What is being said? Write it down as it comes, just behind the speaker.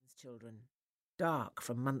children, dark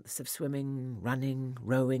from months of swimming, running,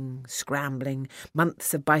 rowing, scrambling,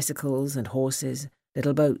 months of bicycles and horses,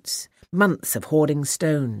 little boats, months of hoarding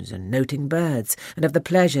stones and noting birds, and of the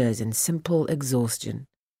pleasures in simple exhaustion.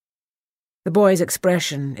 The boy's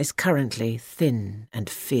expression is currently thin and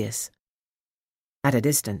fierce. At a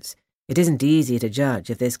distance, it isn't easy to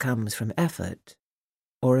judge if this comes from effort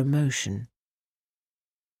or emotion.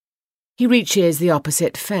 He reaches the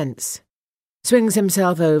opposite fence, swings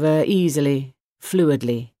himself over easily,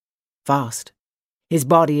 fluidly, fast. His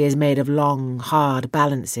body is made of long, hard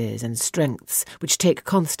balances and strengths which take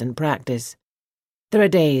constant practice. There are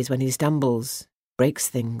days when he stumbles, breaks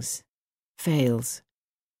things, fails.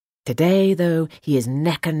 Today, though, he is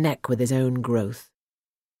neck and neck with his own growth.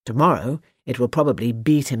 Tomorrow, it will probably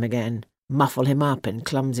beat him again, muffle him up in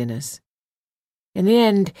clumsiness. In the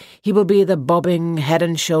end, he will be the bobbing head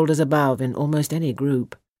and shoulders above in almost any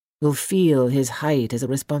group, will feel his height as a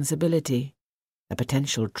responsibility, a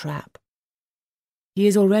potential trap. He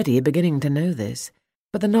is already beginning to know this,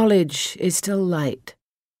 but the knowledge is still light,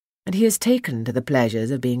 and he has taken to the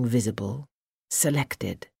pleasures of being visible,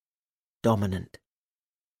 selected, dominant.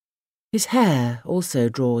 His hair also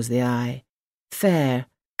draws the eye, fair,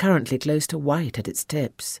 currently close to white at its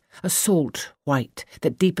tips, a salt white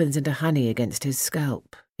that deepens into honey against his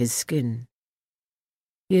scalp, his skin.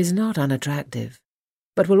 He is not unattractive,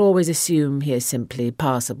 but will always assume he is simply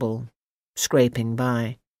passable, scraping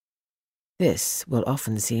by. This will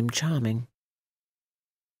often seem charming.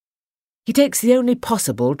 He takes the only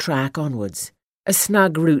possible track onwards, a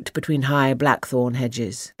snug route between high blackthorn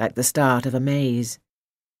hedges, like the start of a maze.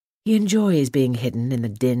 He enjoys being hidden in the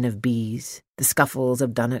din of bees, the scuffles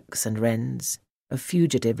of dunnocks and wrens, of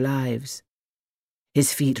fugitive lives.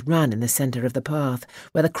 His feet run in the centre of the path,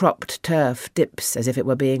 where the cropped turf dips as if it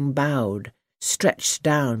were being bowed, stretched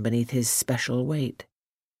down beneath his special weight.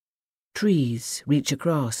 Trees reach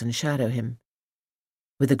across and shadow him.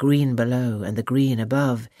 With the green below and the green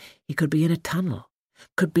above, he could be in a tunnel,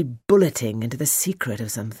 could be bulleting into the secret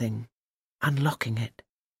of something, unlocking it.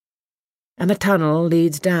 And the tunnel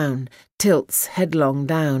leads down, tilts headlong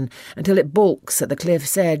down, until it balks at the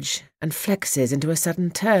cliff's edge and flexes into a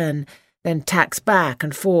sudden turn, then tacks back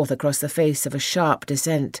and forth across the face of a sharp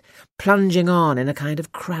descent, plunging on in a kind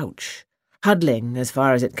of crouch, huddling as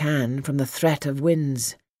far as it can from the threat of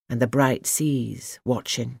winds and the bright seas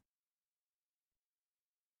watching.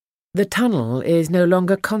 The tunnel is no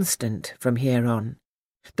longer constant from here on.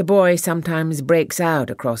 The boy sometimes breaks out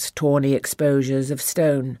across tawny exposures of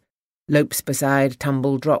stone, lopes beside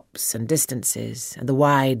tumbled drops and distances and the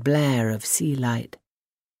wide blare of sea light.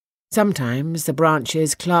 Sometimes the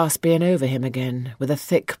branches clasp in over him again with a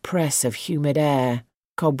thick press of humid air,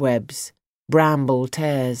 cobwebs, bramble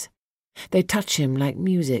tears. They touch him like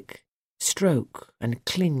music, stroke and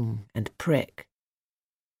cling and prick.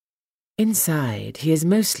 Inside he is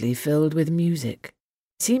mostly filled with music.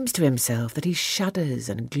 Seems to himself that he shudders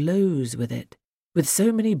and glows with it, with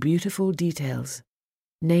so many beautiful details.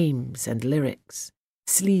 Names and lyrics,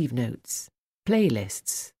 sleeve notes,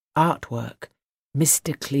 playlists, artwork,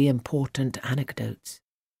 mystically important anecdotes.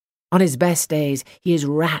 On his best days, he is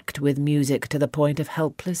racked with music to the point of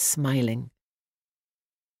helpless smiling.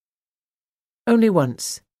 Only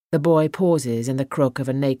once, the boy pauses in the crook of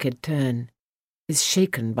a naked turn, is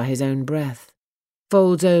shaken by his own breath,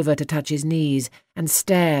 folds over to touch his knees, and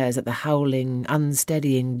stares at the howling,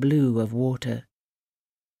 unsteadying blue of water.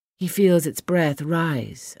 He feels its breath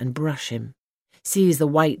rise and brush him, sees the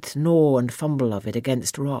white gnaw and fumble of it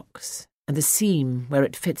against rocks, and the seam where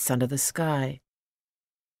it fits under the sky.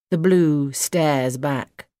 The blue stares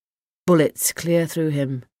back, bullets clear through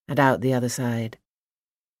him and out the other side.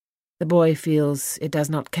 The boy feels it does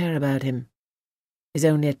not care about him, is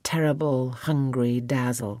only a terrible, hungry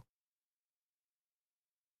dazzle.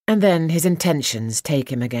 And then his intentions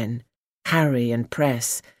take him again, harry and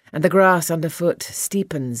press, and the grass underfoot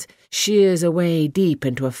steepens, shears away deep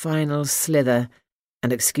into a final slither,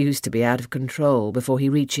 an excuse to be out of control before he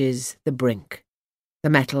reaches the brink, the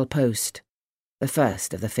metal post, the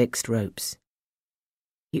first of the fixed ropes.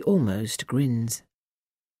 He almost grins.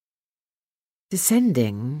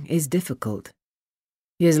 Descending is difficult.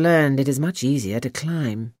 He has learned it is much easier to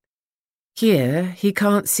climb. Here he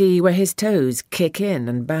can't see where his toes kick in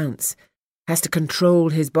and bounce, has to control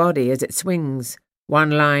his body as it swings,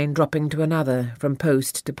 one line dropping to another from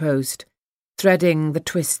post to post, threading the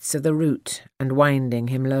twists of the route and winding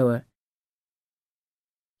him lower.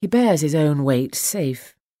 He bears his own weight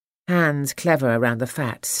safe, hands clever around the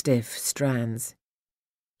fat, stiff strands.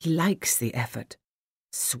 He likes the effort,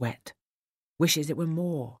 sweat, wishes it were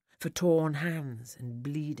more, for torn hands and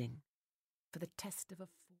bleeding, for the test of a